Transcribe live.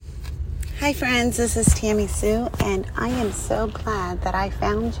Hi friends, this is Tammy Sue, and I am so glad that I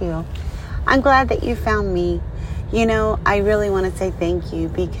found you. I'm glad that you found me. You know, I really want to say thank you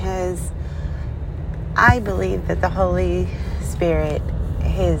because I believe that the Holy Spirit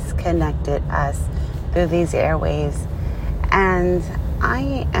has connected us through these airwaves, and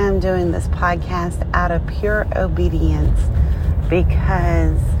I am doing this podcast out of pure obedience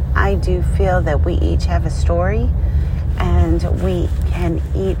because I do feel that we each have a story and we can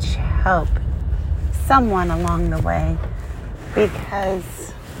each help someone along the way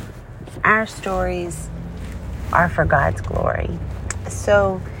because our stories are for God's glory.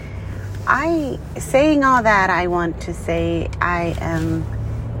 So saying all that, I want to say I am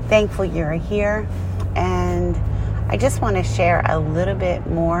thankful you're here, and I just want to share a little bit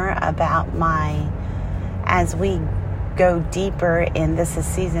more about as we go deeper in, this is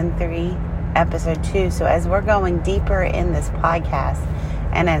season 3, episode 2. So as we're going deeper in this podcast,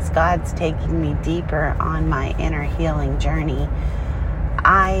 and as God's taking me deeper on my inner healing journey,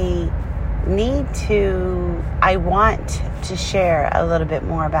 I want to share a little bit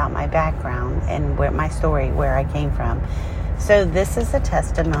more about my background and my story, where I came from. So this is a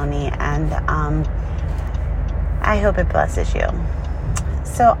testimony, and I hope it blesses you.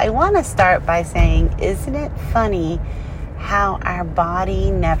 So I want to start by saying, isn't it funny how our body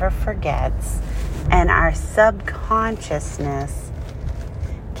never forgets and our subconsciousness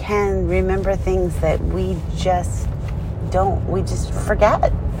can remember things that we just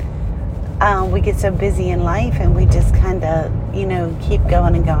forget. We get so busy in life and we just kind of, keep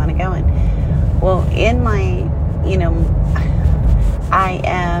going and going and going. Well, I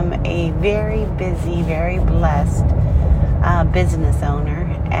am a very busy, very blessed business owner,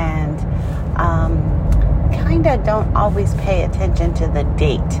 and kind of don't always pay attention to the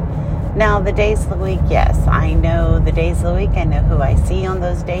date. Now, the days of the week, yes, I know the days of the week. I know who I see on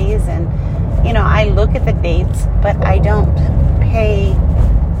those days, and, I look at the dates, but I don't pay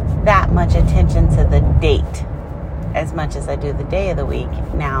that much attention to the date as much as I do the day of the week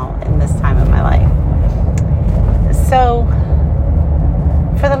now in this time of my life. So,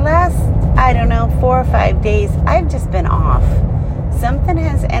 for the last, 4 or 5 days, I've just been off.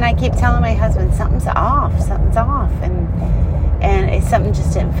 And I keep telling my husband, something's off, and something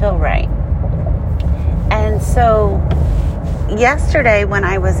just didn't feel right. And so yesterday when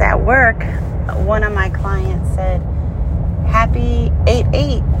I was at work, one of my clients said, "Happy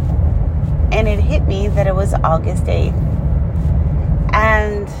 8/8," and it hit me that it was August 8th.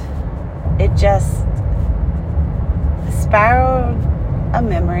 And it just sparked a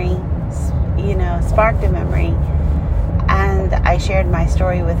memory. And I shared my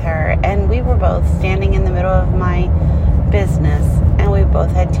story with her, and we were both standing in the middle of my business, and we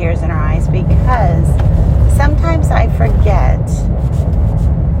both had tears in our eyes because sometimes I forget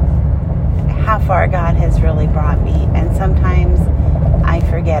how far God has really brought me, and sometimes I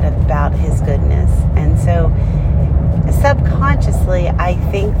forget about His goodness. And so subconsciously, I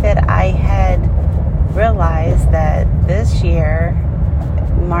think that I had realized that this year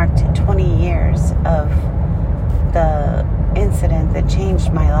marked 20 years of the incident that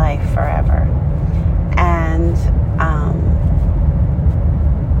changed my life forever, and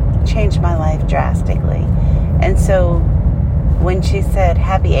changed my life drastically. And so when she said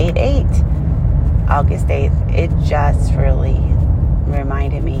happy 8/8, August 8th, it just really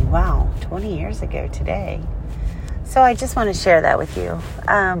reminded me, wow, 20 years ago today. So I just want to share that with you.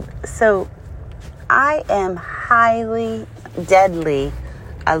 So I am deadly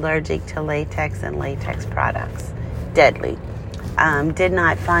allergic to latex and latex products. Deadly. Did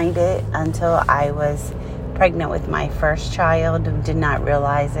not find it until I was pregnant with my first child. Did not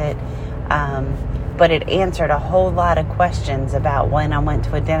realize it. But it answered a whole lot of questions about when I went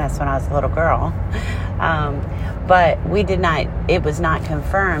to a dentist when I was a little girl. But it was not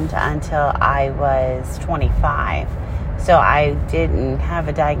confirmed until I was 25. So I didn't have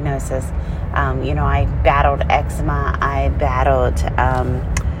a diagnosis. I battled eczema.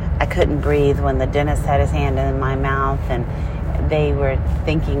 I couldn't breathe when the dentist had his hand in my mouth, and they were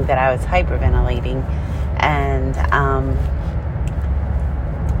thinking that I was hyperventilating, and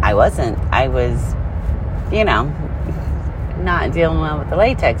I wasn't. I was, not dealing well with the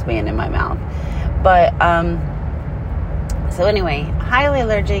latex being in my mouth. But, so anyway, highly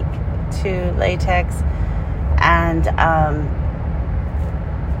allergic to latex, and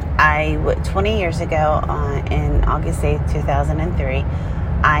 20 years ago, in August 8th, 2003,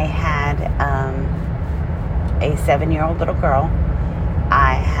 I had a 7-year-old little girl.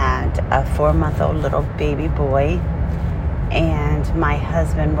 I had a 4-month-old little baby boy, and my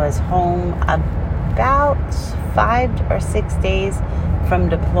husband was home about 5 or 6 days from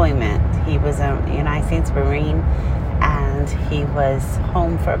deployment. He was a United States Marine, and he was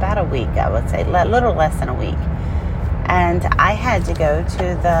home for about a week, I would say, a little less than a week. And I had to go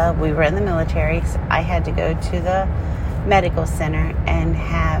to we were in the military, so I had to go to the medical center and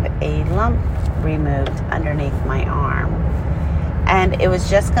have a lump removed underneath my arm. And it was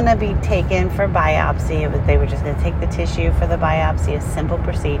just going to be taken for biopsy. They were just going to take the tissue for the biopsy, a simple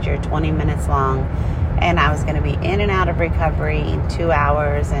procedure, 20 minutes long. And I was going to be in and out of recovery in 2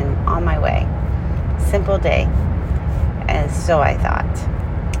 hours and on my way. Simple day. And so I thought.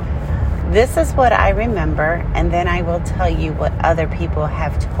 This is what I remember, and then I will tell you what other people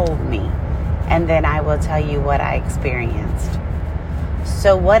have told me. And then I will tell you what I experienced.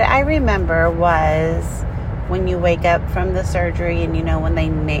 So what I remember was when you wake up from the surgery, and when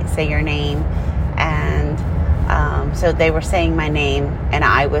they say your name, and so they were saying my name, and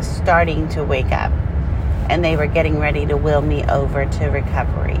I was starting to wake up, and they were getting ready to wheel me over to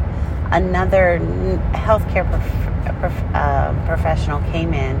recovery. Another healthcare professional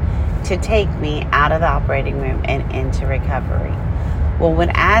came in to take me out of the operating room and into recovery. Well,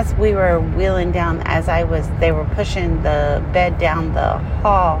 as we were wheeling down, they were pushing the bed down the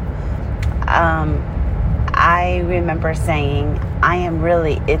hall, I remember saying, I am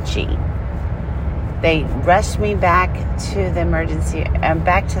really itchy. They rushed me back to the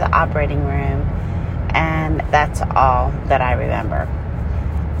back to the operating room, and that's all that I remember.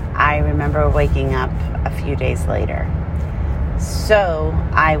 I remember waking up a few days later. So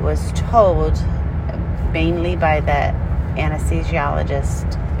I was told, mainly by the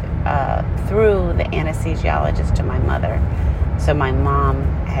anesthesiologist, through the anesthesiologist to my mother. So my mom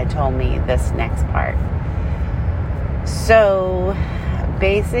had told me this next part. So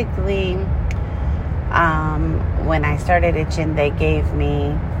basically, when I started itching, they gave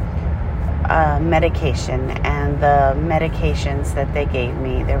me medication, and the medications that they gave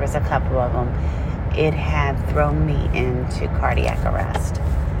me, there was a couple of them, it had thrown me into cardiac arrest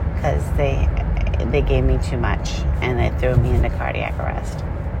because they gave me too much, and it threw me into cardiac arrest.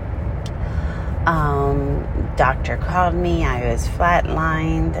 Doctor called me. I was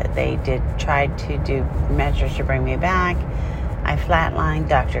flatlined. They tried to do measures to bring me back. I flatlined.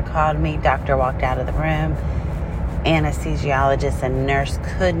 Doctor called me. Doctor walked out of the room. Anesthesiologist and nurse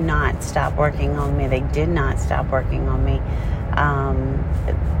could not stop working on me. They did not stop working on me.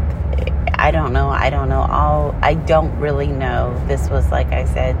 I don't know. I don't really know. This was, like I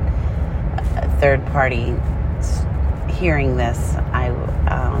said, a third party hearing this.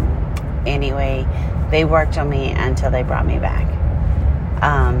 Anyway, they worked on me until they brought me back.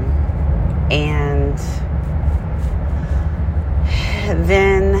 And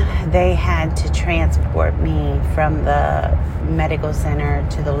then they had to transport me from the medical center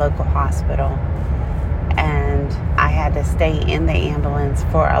to the local hospital. And I had to stay in the ambulance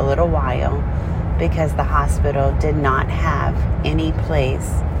for a little while because the hospital did not have any place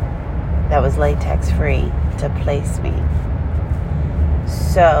that was latex free to place me.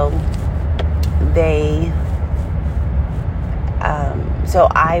 So so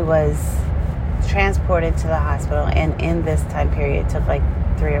I was transported to the hospital, and in this time period, it took like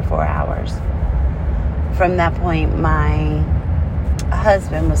 3 or 4 hours. From that point, my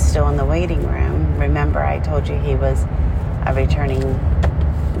husband was still in the waiting room. Remember, I told you he was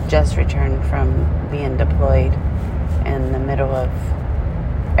just returned from being deployed in the middle of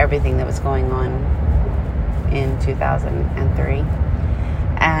everything that was going on in 2003.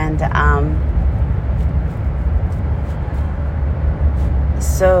 And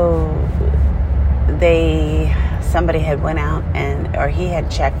so somebody had went out or he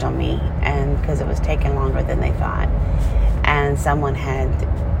had checked on me, and because it was taking longer than they thought, and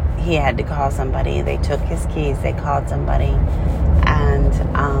he had to call somebody. They took his keys, they called somebody, and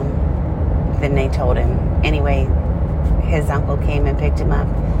then they told him. Anyway, his uncle came and picked him up,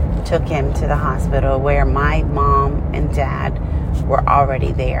 took him to the hospital where my mom and dad were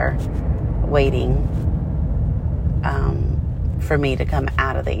already there waiting for me to come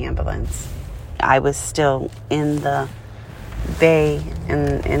out of the ambulance. I was still in the bay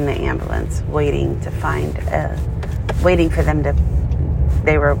in the ambulance waiting for them to,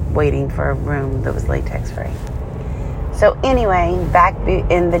 they were waiting for a room that was latex free. So anyway, back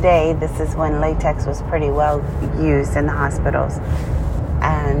in the day, this is when latex was pretty well used in the hospitals.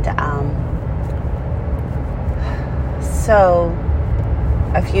 And so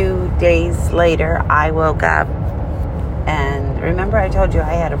a few days later, I woke up, and remember I told you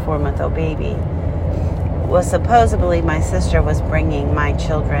I had a 4-month-old baby. Well, supposedly my sister was bringing my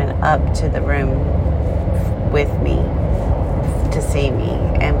children up to the room with me to see me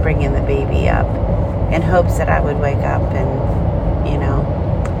and bringing the baby up in hopes that I would wake up and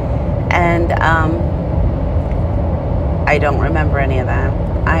And I don't remember any of that.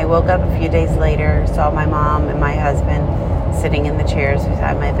 I woke up a few days later, saw my mom and my husband sitting in the chairs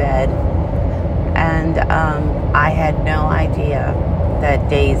beside my bed, and I had no idea that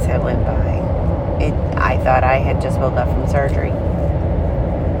days had went by. I thought I had just woke up from surgery.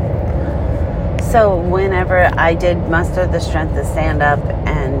 So whenever I did muster the strength to stand up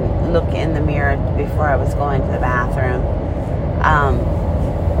and look in the mirror before I was going to the bathroom,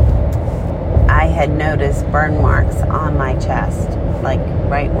 I had noticed burn marks on my chest, like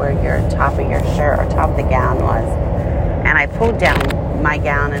right where your top of your shirt or top of the gown was. And I pulled down my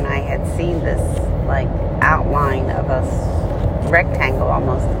gown and I had seen this like outline of a rectangle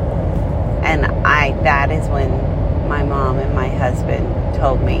almost. And that is when my mom and my husband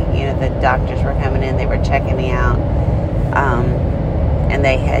told me, the doctors were coming in, they were checking me out, and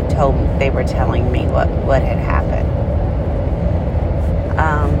they were telling me what had happened.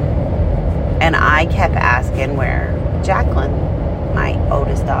 And I kept asking where Jacqueline, my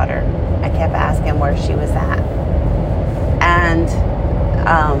oldest daughter, I kept asking where she was at. And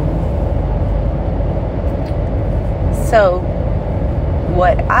so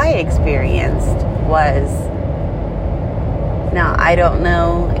what I experienced was, now I don't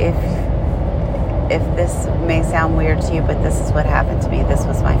know if this may sound weird to you, but this is what happened to me. This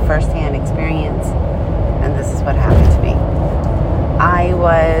was my firsthand experience, and this is what happened to me. I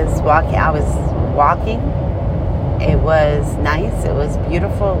was walking. It was nice. It was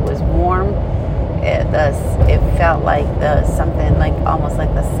beautiful. It was warm. It felt like something like almost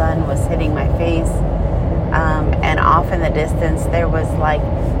like the sun was hitting my face. And off in the distance, there was like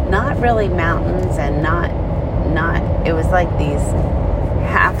not really mountains and not. It was like these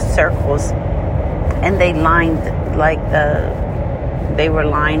half circles, and they lined like they were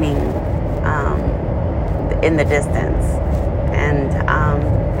lining in the distance.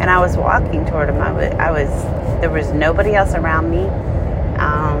 And I was walking toward him. There was nobody else around me.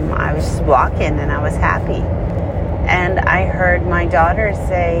 I was just walking, and I was happy. And I heard my daughter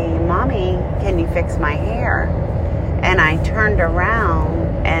say, "Mommy, can you fix my hair?" And I turned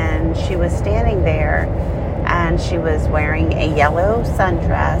around, and she was standing there, and she was wearing a yellow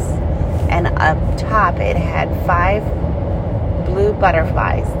sundress, and up top it had 5 blue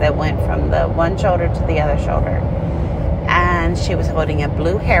butterflies that went from the one shoulder to the other shoulder. And she was holding a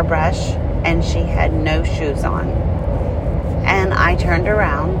blue hairbrush, and she had no shoes on. And I turned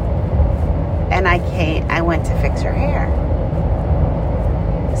around, and I went to fix her hair.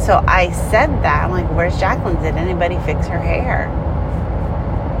 So I said that, I'm like, "Where's Jacqueline? Did anybody fix her hair?"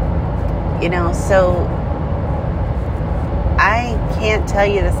 So I can't tell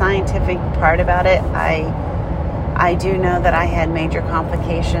you the scientific part about it. I do know that I had major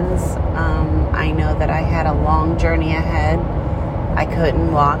complications. I know that I had a long journey ahead. I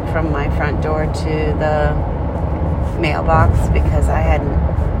couldn't walk from my front door to the mailbox because I had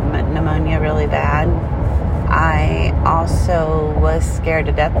pneumonia really bad. I also was scared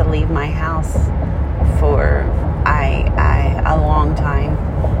to death to leave my house for a long time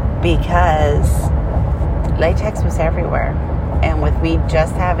because latex was everywhere. And with me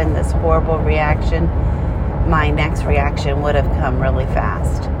just having this horrible reaction, my next reaction would have come really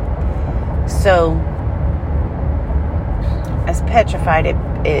fast. So, as petrified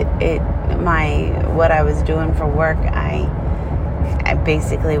what I was doing for work, I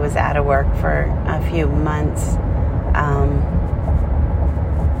basically was out of work for a few months.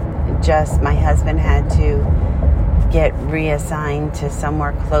 My husband had to get reassigned to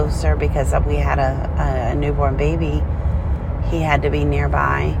somewhere closer because we had a newborn baby. He had to be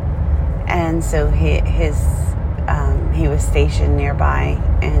nearby, and so he was stationed nearby,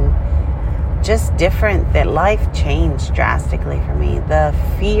 and just different. That life changed drastically for me. The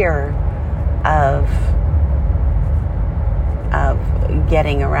fear of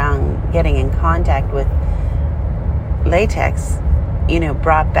getting in contact with latex,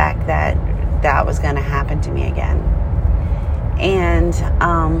 brought back that was going to happen to me again. And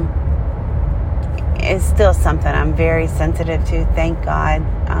it's still something I'm very sensitive to. Thank God,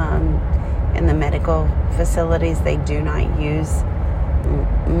 in the medical facilities, they do not use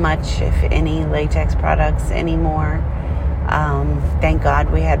much, if any, latex products anymore. Thank God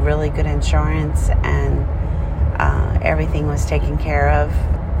we had really good insurance, and everything was taken care of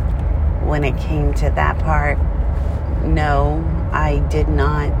when it came to that part. No, I did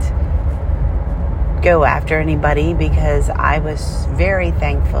not go after anybody because I was very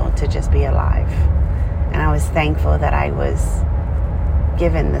thankful to just be alive. And I was thankful that I was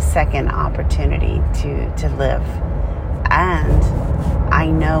given the second opportunity to live. And I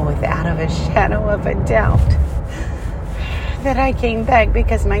know without a shadow of a doubt that I came back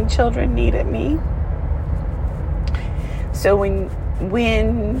because my children needed me. So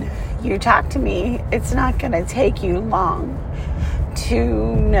when you talk to me, it's not going to take you long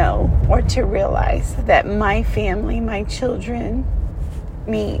to know or to realize that my family, my children,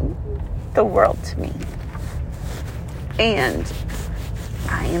 mean the world to me. And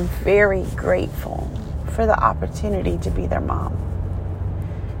I am very grateful for the opportunity to be their mom.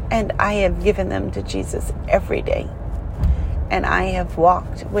 And I have given them to Jesus every day. And I have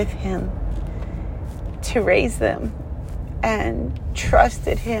walked with him to raise them and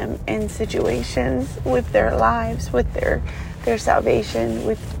trusted him in situations with their lives, with their salvation,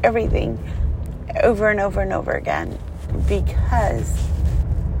 with everything over and over and over again, because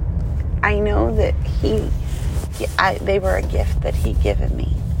I know that they were a gift that he'd given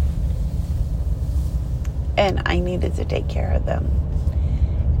me, and I needed to take care of them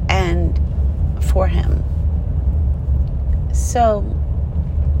and for him. So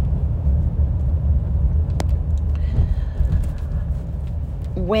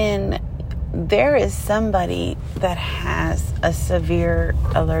when there is somebody that has a severe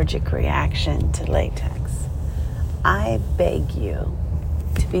allergic reaction to latex, I beg you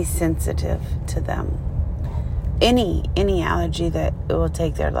to be sensitive to them. Any allergy that will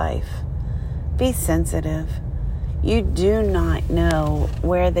take their life, be sensitive. You do not know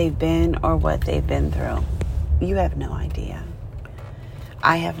where they've been or what they've been through. You have no idea.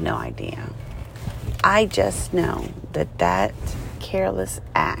 I have no idea. I just know that careless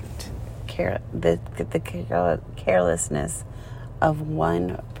act, the carelessness of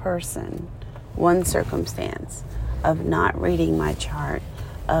one person, one circumstance, of not reading my chart,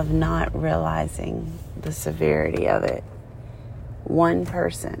 of not realizing the severity of it. One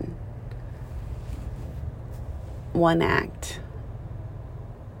person, one act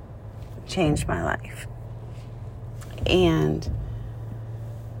changed my life. And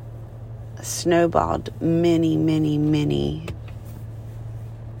snowballed many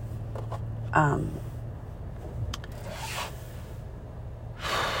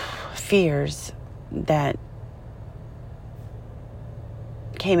fears that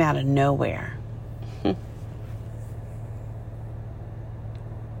came out of nowhere.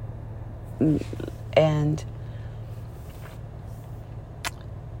 And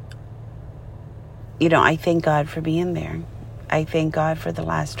I thank God for being there. I thank God for the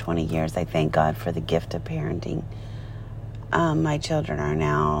last 20 years. I thank God for the gift of parenting. My children are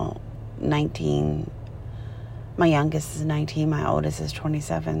now 19. My youngest is 19. My oldest is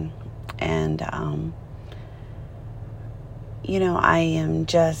 27. And, I am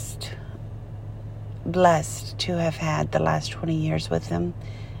just blessed to have had the last 20 years with them.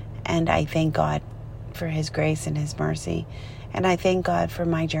 And I thank God for his grace and his mercy. And I thank God for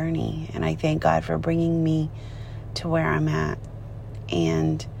my journey. And I thank God for bringing me to where I'm at.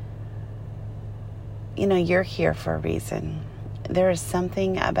 And, you're here for a reason. There is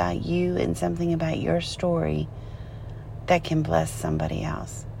something about you and something about your story that can bless somebody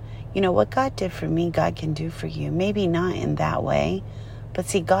else. What God did for me, God can do for you. Maybe not in that way, but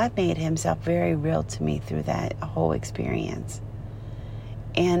see, God made himself very real to me through that whole experience.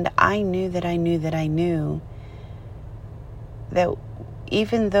 And I knew that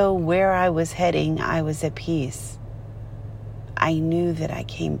even though where I was heading, I was at peace, I knew that I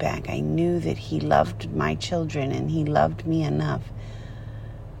came back. I knew that he loved my children and he loved me enough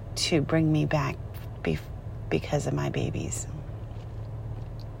to bring me back because of my babies.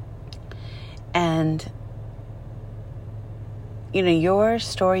 And, your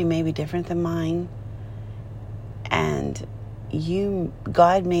story may be different than mine. And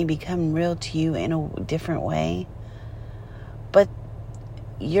God may become real to you in a different way. But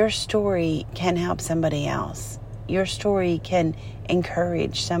your story can help somebody else. Your story can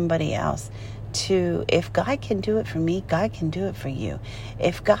encourage somebody else to, if God can do it for me, God can do it for you.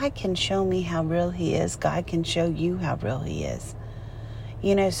 If God can show me how real he is, God can show you how real he is.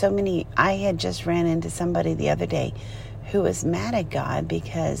 I had just ran into somebody the other day who was mad at God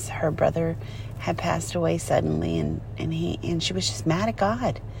because her brother had passed away suddenly, and she was just mad at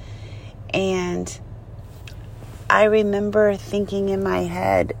God. And I remember thinking in my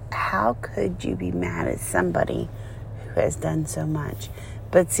head, how could you be mad at somebody who has done so much?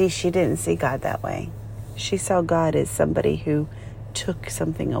 But see, she didn't see God that way. She saw God as somebody who took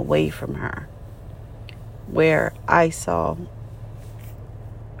something away from her. Where I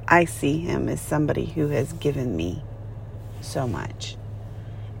see him as somebody who has given me so much.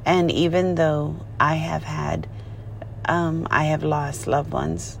 And even though I have lost loved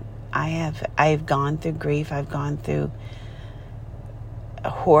ones, I've gone through grief, I've gone through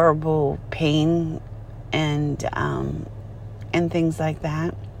horrible pain and and things like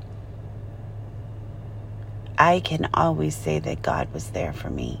that, I can always say that God was there for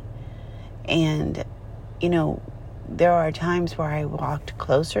me. And, there are times where I walked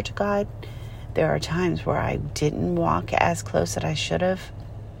closer to God. There are times where I didn't walk as close as I should have.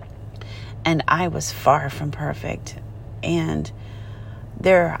 And I was far from perfect. And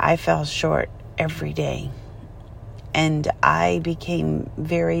I fell short every day. And I became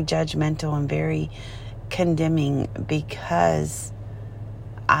very judgmental and very condemning because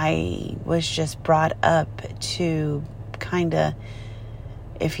I was just brought up to kind of,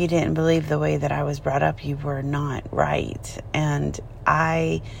 if you didn't believe the way that I was brought up, you were not right. And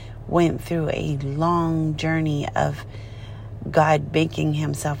I went through a long journey of God making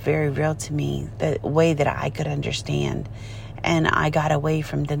himself very real to me, the way that I could understand. And I got away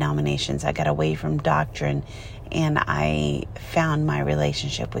from denominations. I got away from doctrine. And I found my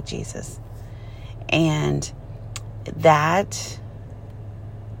relationship with Jesus. And that,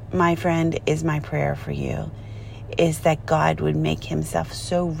 my friend, is my prayer for you, is that God would make himself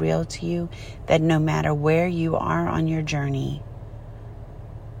so real to you that no matter where you are on your journey,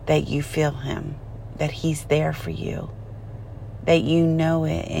 that you feel him, that he's there for you, that you know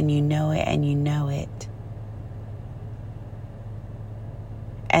it and you know it and you know it.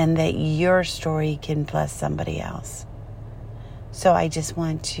 And that your story can bless somebody else. So I just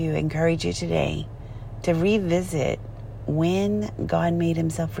want to encourage you today to revisit when God made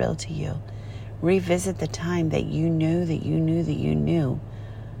himself real to you. Revisit the time that you knew that you knew that you knew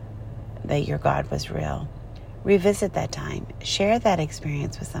that your God was real. Revisit that time. Share that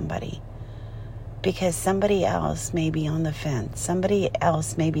experience with somebody. Because somebody else may be on the fence. Somebody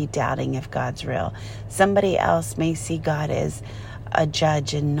else may be doubting if God's real. Somebody else may see God as a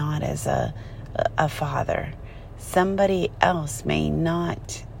judge and not as a father. Somebody else may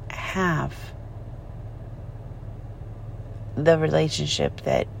not have the relationship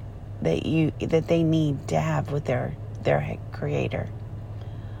that they need to have with their Creator.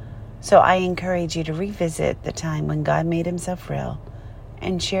 So I encourage you to revisit the time when God made himself real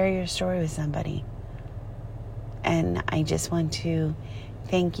and share your story with somebody. And I just want to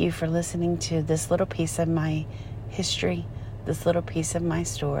thank you for listening to this little piece of my history, this little piece of my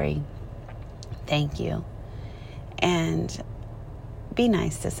story. Thank you. And be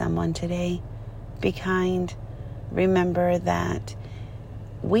nice to someone today. Be kind. Remember that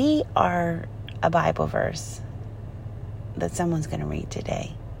we are a Bible verse that someone's going to read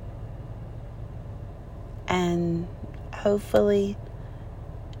today. And hopefully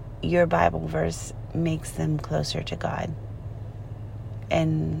your Bible verse makes them closer to God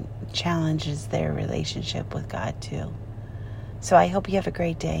and challenges their relationship with God too. So I hope you have a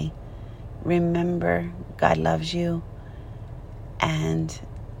great day. Remember, God loves you and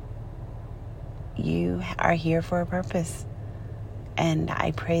you are here for a purpose. And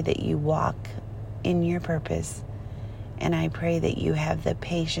I pray that you walk in your purpose. And I pray that you have the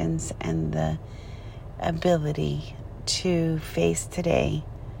patience and the ability to face today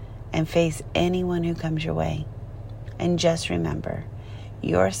and face anyone who comes your way. And just remember,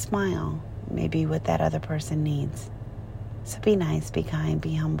 your smile may be what that other person needs. So be nice, be kind,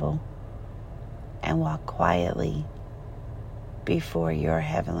 be humble, and walk quietly before your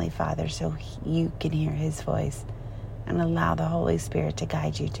Heavenly Father so you can hear his voice and allow the Holy Spirit to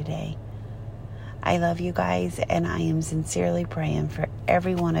guide you today. I love you guys, and I am sincerely praying for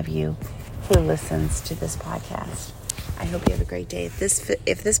every one of you who listens to this podcast. I hope you have a great day.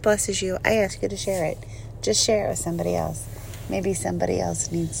 If this blesses you, I ask you to share it. Just share it with somebody else. Maybe somebody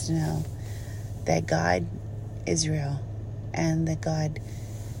else needs to know that God is real and that God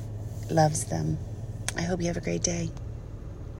loves them. I hope you have a great day.